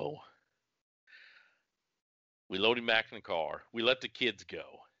 So we load him back in the car. We let the kids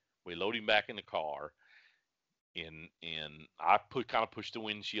go. We load him back in the car, and I kind of pushed the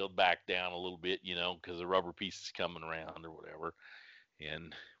windshield back down a little bit, because the rubber piece is coming around or whatever.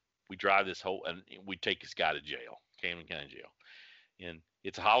 And we drive and we take this guy to jail, Camden County Jail. And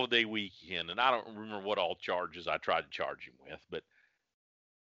it's a holiday weekend, and I don't remember what all charges I tried to charge him with, but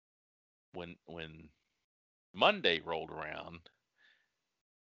when Monday rolled around,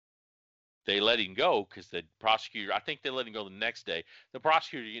 they let him go because the prosecutor, I think they let him go the next day. The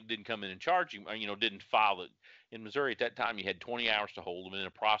prosecutor didn't come in and charge him, didn't file it. In Missouri at that time, you had 20 hours to hold him, and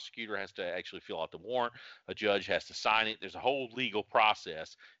a prosecutor has to actually fill out the warrant. A judge has to sign it. There's a whole legal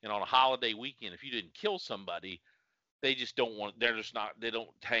process. And on a holiday weekend, if you didn't kill somebody, they just don't want, they're just not, they don't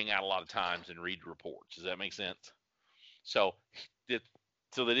hang out a lot of times and read reports. Does that make sense? So they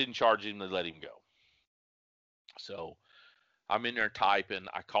didn't charge him. They let him go. So I'm in there typing.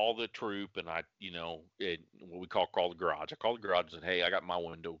 I call the troop, and what we call the garage. I call the garage and said, hey, I got my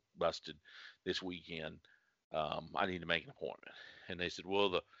window busted this weekend. I need to make an appointment. And they said,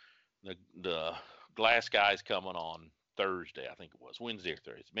 well, the glass guy's coming on Thursday. I think it was Wednesday or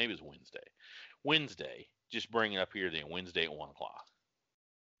Thursday. Maybe it was Wednesday. Just bring it up here then, Wednesday at 1 o'clock.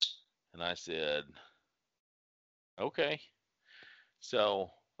 And I said, okay. So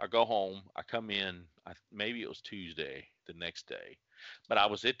I go home. I come in. Maybe it was Tuesday, the next day. But I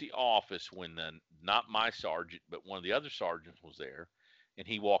was at the office when not my sergeant, but one of the other sergeants was there. And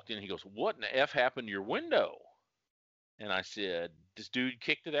he walked in. And he goes, what in the F happened to your window? And I said, this dude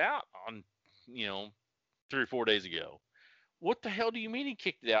kicked it out on, 3 or 4 days ago. What the hell do you mean he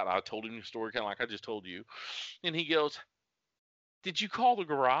kicked it out? And I told him the story kind of like I just told you. And he goes, did you call the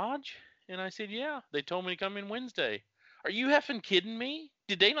garage? And I said, yeah. They told me to come in Wednesday. Are you effing kidding me?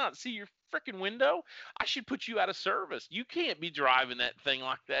 Did they not see your freaking window? I should put you out of service. You can't be driving that thing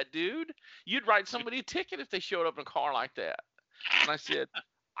like that, dude. You'd write somebody a ticket if they showed up in a car like that. And I said,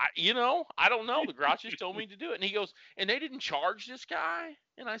 I don't know. The garage just told me to do it. And he goes, and they didn't charge this guy?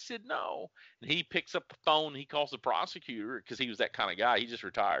 And I said, no. And he picks up the phone. And he calls the prosecutor because he was that kind of guy. He just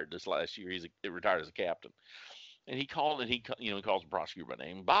retired this last year. He retired as a captain. And he called and he calls the prosecutor by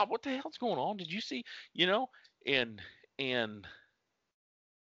name. Bob, what the hell's going on? Did you see, and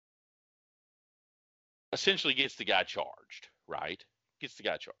essentially gets the guy charged, right? Gets the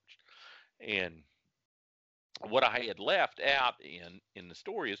guy charged. And what I had left out in the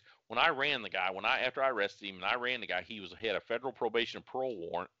story is when I ran the guy, after I arrested him and I ran the guy, he had a federal probation and parole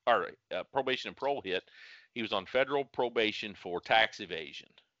warrant, or probation and parole hit. He was on federal probation for tax evasion.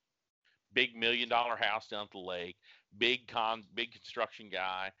 Big $1 million house down at the lake, big construction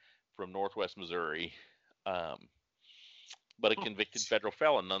guy from Northwest Missouri, but a convicted federal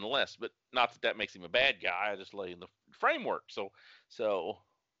felon nonetheless. But not that makes him a bad guy. I just lay in the framework. So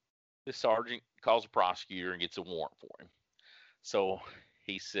this sergeant calls the prosecutor and gets a warrant for him. So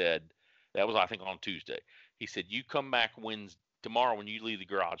he said, that was, I think, on Tuesday. He said, you come back tomorrow when you leave the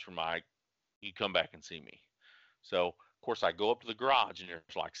garage for Mike, you come back and see me. So, of course, I go up to the garage, and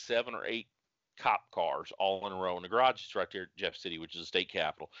there's like 7 or 8 cop cars all in a row. And the garage is right there at Jeff City, which is the state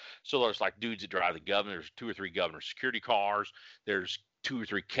capital. So there's like dudes that drive the governor. There's 2 or 3 governor security cars. There's 2 or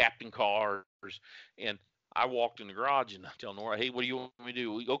 3 captain cars. And I walked in the garage and I tell Nora, hey, what do you want me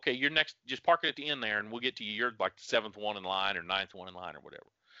to do? Okay, you're next. Just park it at the end there, and we'll get to you. You're like the 7th one in line or 9th one in line or whatever.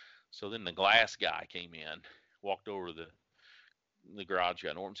 So then the glass guy came in, walked over to the garage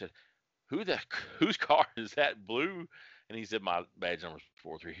guy, Norm, said, whose car is that blue? And he said, my badge number is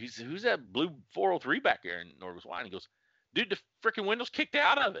 403. He said, who's that blue 403 back there? And Nora goes, why? And he goes, dude, the freaking window's kicked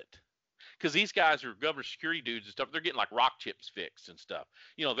out of it. Because these guys are government security dudes and stuff. They're getting like rock chips fixed and stuff.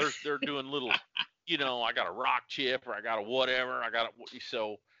 They're doing little, I got a rock chip or I got a whatever.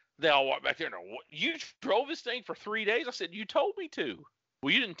 So they all walk back there and what, you drove this thing for 3 days? I said, you told me to.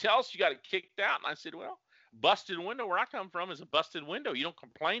 Well, you didn't tell us you got it kicked out. And I said, well, busted window where I come from is a busted window. You don't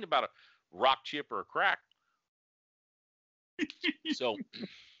complain about a rock chip or a crack. So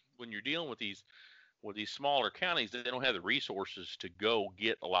when you're dealing with these smaller counties, they don't have the resources to go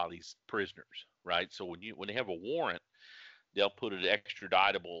get a lot of these prisoners, right? So when they have a warrant, they'll put it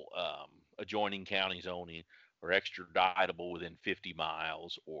extraditable adjoining counties only, or extraditable within 50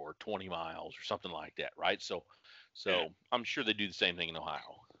 miles or 20 miles or something like that, right? So I'm sure they do the same thing in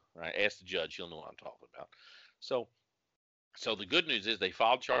Ohio, right? Ask the judge, he'll know what I'm talking about. So the good news is they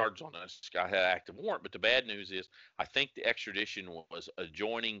filed charges on us. I had an active warrant, but the bad news is I think the extradition was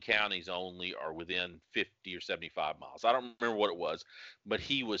adjoining counties only or within 50 or 75 miles. I don't remember what it was, but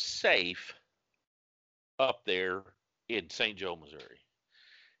he was safe up there in St. Joe, Missouri.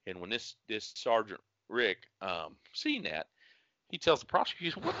 And when this Sergeant Rick seen that, he tells the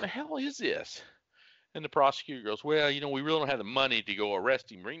prosecutor, what the hell is this? And the prosecutor goes, well, we really don't have the money to go arrest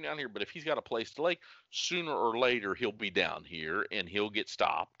him, bring him down here. But if he's got a place to lay, sooner or later he'll be down here and he'll get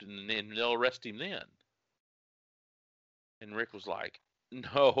stopped and then they'll arrest him then. And Rick was like,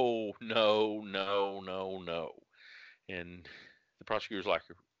 no. And the prosecutor's like,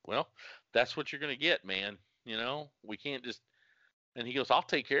 well, that's what you're going to get, man. We can't just. And he goes, I'll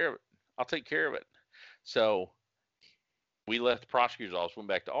take care of it. So we left the prosecutor's office, went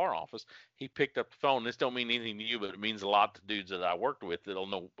back to our office. He picked up the phone. This don't mean anything to you, but it means a lot to dudes that I worked with that'll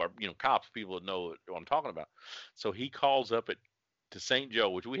know, cops, people that know what I'm talking about. So he calls up to St. Joe,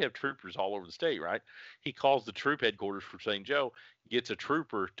 which we have troopers all over the state, right? He calls the troop headquarters for St. Joe, gets a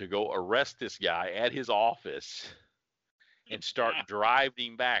trooper to go arrest this guy at his office and start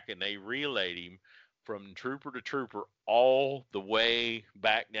driving him back, and they relayed him from trooper to trooper all the way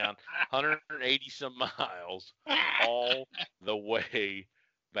back down 180 some miles, all the way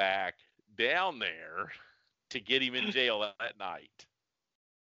back down there to get him in jail that night.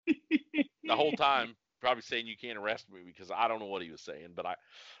 The whole time probably saying you can't arrest me because I don't know what he was saying, but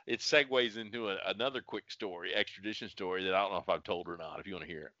it segues into another quick story, extradition story that I don't know if I've told or not, if you want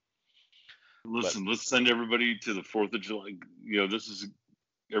to hear it. Listen, let's send everybody to the 4th of July.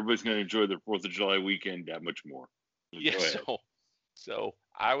 Everybody's going to enjoy their 4th of July weekend that much more. Yeah, so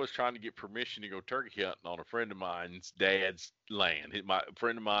I was trying to get permission to go turkey hunting on a friend of mine's dad's land. My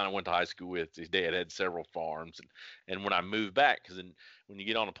friend of mine I went to high school with, his dad had several farms. And when I moved back, because when you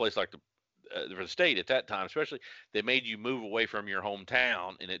get on a place like for the state at that time, especially, they made you move away from your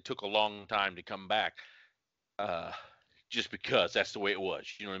hometown, and it took a long time to come back just because that's the way it was.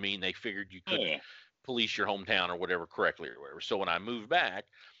 You know what I mean? They figured you couldn't police your hometown or whatever correctly or whatever. So when I moved back,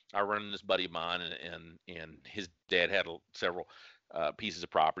 I run into this buddy of mine, and his dad had several pieces of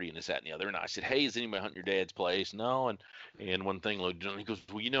property and this, that, and the other. And I said, hey, is anybody hunting your dad's place? No. And one thing, he goes,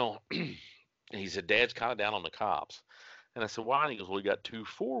 well, and he said, Dad's kind of down on the cops. And I said, why? And he goes, well, he got 2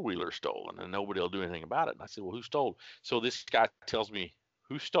 4-wheelers stolen, and nobody will do anything about it. And I said, well, who stole them? So this guy tells me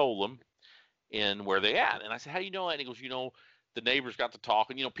who stole them and where they at. And I said, how do you know that? And he goes, the neighbors got to talk,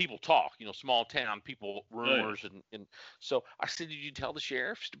 and people talk, small town people, rumors. And so I said, did you tell the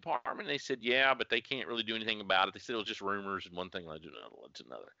sheriff's department? And they said, yeah, but they can't really do anything about it. They said it was just rumors, and one thing led to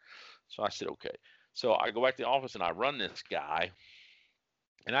another. So I said, okay. So I go back to the office and I run this guy,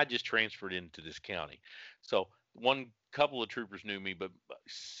 and I just transferred into this county. So one couple of troopers knew me, but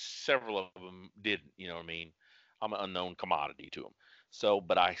several of them didn't. You know what I mean? I'm an unknown commodity to them. So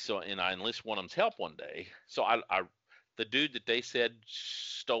I enlist one of them's help one day. So the dude that they said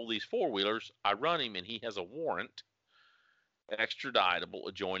stole these 4-wheelers, I run him, and he has a warrant, extraditable,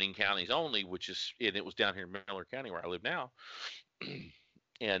 adjoining counties only, and it was down here in Miller County where I live now.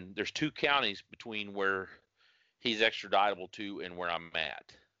 And there's 2 counties between where he's extraditable to and where I'm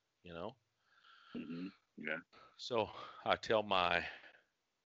at, Mm-hmm. Yeah. So I tell my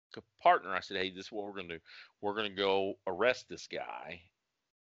partner, I said, hey, this is what we're going to do. We're going to go arrest this guy.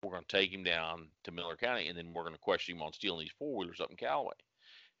 We're going to take him down to Miller County, and then we're going to question him on stealing these 4-wheelers up in Callaway.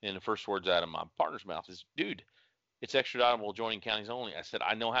 And the first words out of my partner's mouth is, dude, it's extraditable adjoining counties only. I said,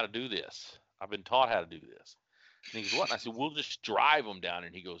 I know how to do this. I've been taught how to do this. And he goes, what? And I said, we'll just drive them down.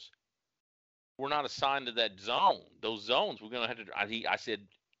 And he goes, we're not assigned to that zone. Those zones, we're going to have to. I said,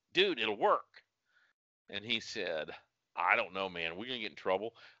 dude, it'll work. And he said, I don't know, man. We're going to get in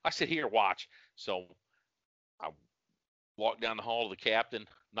trouble. I said, here, watch. So I walked down the hall to the captain,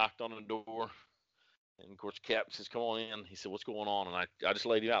 knocked on the door. And, of course, the captain says, come on in. He said, what's going on? And I just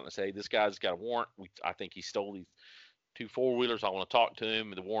laid him out and I said, hey, this guy's got a warrant. I think he stole these 2 4-wheelers. I want to talk to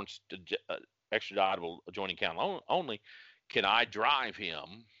him. The warrant's extraditable adjoining county only. Can I drive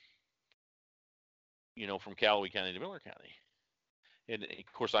him, from Callaway County to Miller County? And,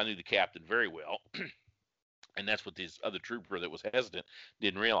 of course, I knew the captain very well. And that's what this other trooper that was hesitant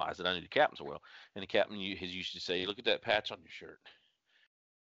didn't realize, that I knew the captain so well. And the captain used to say, look at that patch on your shirt.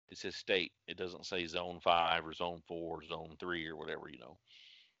 It says state. It doesn't say zone 5 or zone 4 or zone 3 or whatever,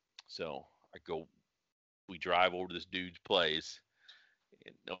 So we drive over to this dude's place,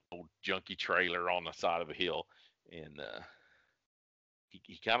 an old junky trailer on the side of a hill. And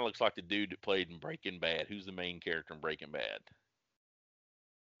he kind of looks like the dude that played in Breaking Bad. Who's the main character in Breaking Bad?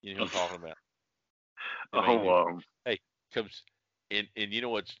 You know what I'm talking about? Wow. Hey, comes and you know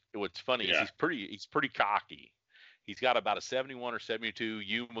what's funny is he's pretty cocky. He's got about a 71 or 72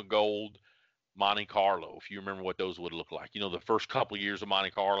 Yuma Gold Monte Carlo, if you remember what those would look like. The first couple of years of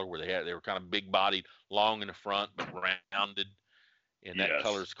Monte Carlo where they were kind of big bodied, long in the front but rounded, and that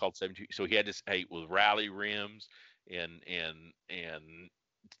color is called 72. So he had this with rally rims and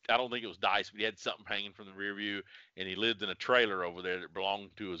I don't think it was dice, but he had something hanging from the rear view, and he lived in a trailer over there that belonged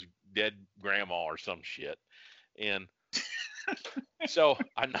to his dead grandma or some shit. And so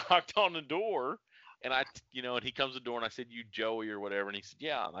I knocked on the door, and and he comes to the door, and I said, you Joey or whatever, and he said,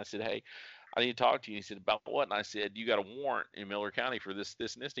 yeah. And I said, hey, I need to talk to you. And he said, about what? And I said, you got a warrant in Miller County for this, and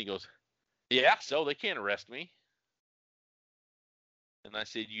this. And he goes, yeah, so they can't arrest me. And I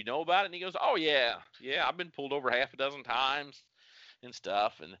said, you know about it? And he goes, oh, yeah, I've been pulled over half a dozen times. and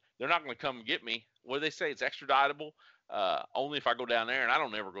stuff, and they're not going to come and get me. What do they say? It's extraditable only if I go down there, and I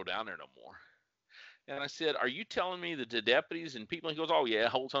don't ever go down there no more. And I said, are you telling me that the deputies and people, he goes, oh yeah,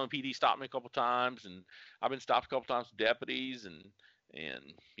 Houlton PD stopped me a couple times, and I've been stopped a couple times with deputies, and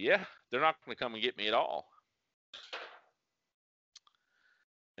yeah, they're not going to come and get me at all.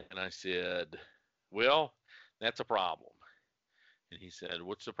 And I said, well, that's a problem. And he said,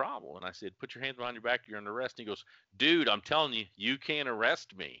 what's the problem? And I said, put your hands behind your back, you're under arrest. And he goes, dude, I'm telling you, you can't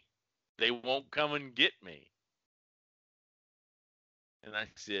arrest me. They won't come and get me. And I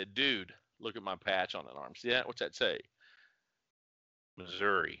said, dude, look at my patch on that arm. See that? What's that say?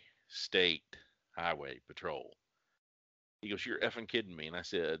 Missouri State Highway Patrol. He goes, you're effing kidding me. And I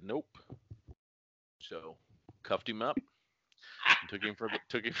said, nope. So cuffed him up and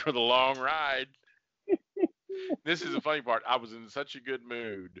took him for the long ride. This is the funny part. I was in such a good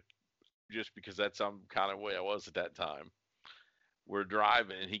mood just because that's some kind of way I was at that time. We're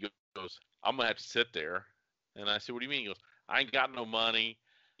driving, and he goes, I'm going to have to sit there. And I said, what do you mean? He goes, I ain't got no money.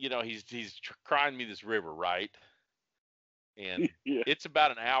 You know, he's crying me this river, right? And yeah. It's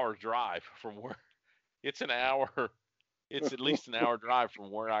about an hour's drive from where it's at least an hour drive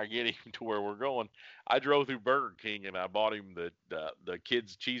from where I get him to where we're going. I drove through Burger King, and I bought him the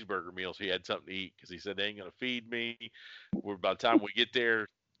kids' cheeseburger meal so he had something to eat, because he said they ain't going to feed me. By the time we get there,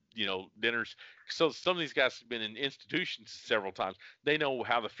 you know, dinners. So some of these guys have been in institutions several times. They know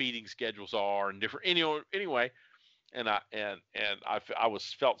how the feeding schedules are and different. Anyway, and I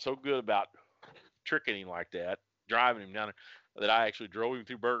felt so good about tricking him like that, driving him down there, that I actually drove him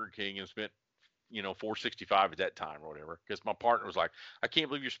through Burger King and spent, you know, $4.65 at that time or whatever. Because my partner was like, I can't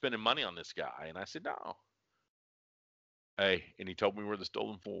believe you're spending money on this guy. And I said, no. Hey, and he told me where the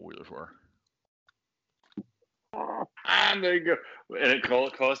stolen four-wheelers were. There you go. And it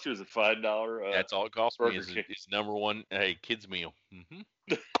cost you as a $5. That's all it cost me. Is number one. Hey, kids meal.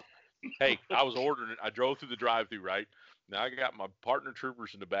 Mm-hmm. Hey, I was ordering it. I drove through the drive-thru, right? Now I got my partner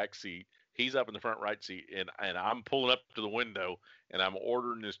troopers in the back seat. He's up in the front right seat, and I'm pulling up to the window, and I'm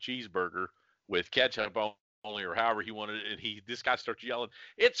ordering this cheeseburger with ketchup only, or however he wanted it. And this guy starts yelling,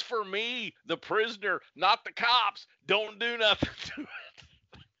 "It's for me, the prisoner, not the cops. Don't do nothing to it."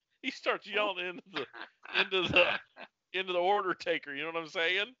 He starts yelling into the order taker. You know what I'm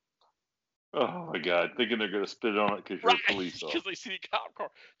saying? Oh my God! Thinking they're gonna spit on it because you're a police officer. Because they see the cop car.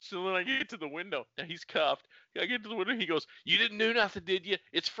 So then I get to the window. Now he's cuffed. I get to the window. He goes, "You didn't do nothing, did you?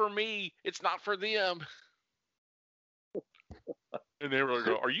 It's for me. It's not for them." And they were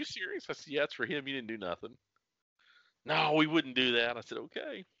like, "Are you serious?" I said, "Yeah, it's for him. You didn't do nothing." No, we wouldn't do that. I said,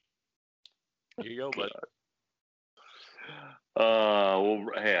 "Okay." Here you go, bud. Well,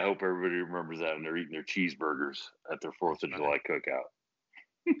 hey, I hope everybody remembers that when they're eating their cheeseburgers at their 4th of July cookout.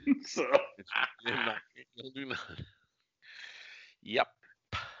 So you'll do nothing. Yep.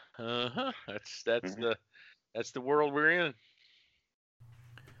 That's the world we're in.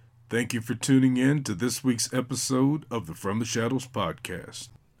 Thank you for tuning in to this week's episode of the From the Shadows podcast.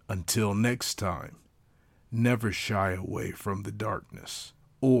 Until next time, never shy away from the darkness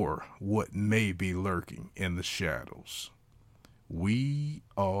or what may be lurking in the shadows. We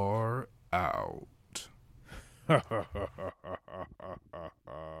are out.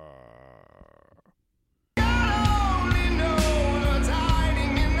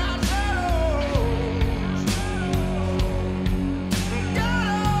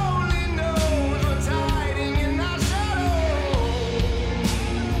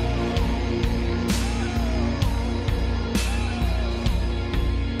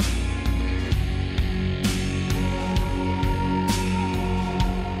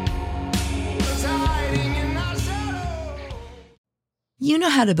 You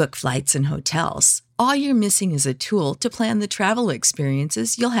know how to book flights and hotels. All you're missing is a tool to plan the travel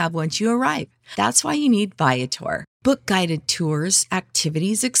experiences you'll have once you arrive. That's why you need Viator. Book guided tours,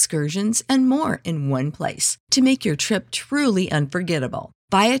 activities, excursions, and more in one place to make your trip truly unforgettable.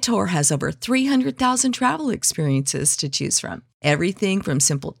 Viator has over 300,000 travel experiences to choose from. Everything from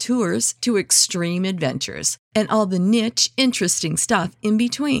simple tours to extreme adventures and all the niche, interesting stuff in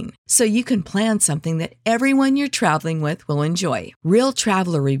between. So you can plan something that everyone you're traveling with will enjoy. Real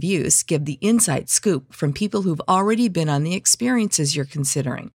traveler reviews give the inside scoop from people who've already been on the experiences you're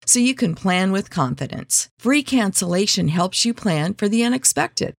considering. So you can plan with confidence. Free cancellation helps you plan for the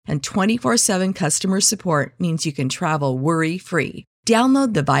unexpected. And 24/7 customer support means you can travel worry-free.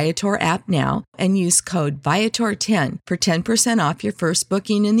 Download the Viator app now and use code Viator10 for 10% off your first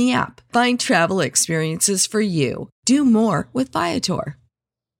booking in the app. Find travel experiences for you. Do more with Viator.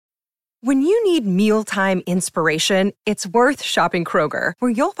 When you need mealtime inspiration, it's worth shopping Kroger, where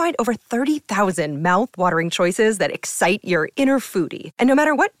you'll find over 30,000 mouth-watering choices that excite your inner foodie. And no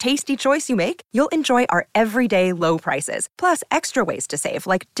matter what tasty choice you make, you'll enjoy our everyday low prices, plus extra ways to save,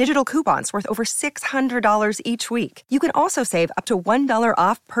 like digital coupons worth over $600 each week. You can also save up to $1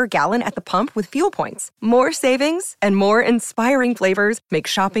 off per gallon at the pump with fuel points. More savings and more inspiring flavors make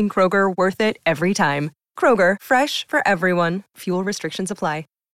shopping Kroger worth it every time. Kroger, fresh for everyone. Fuel restrictions apply.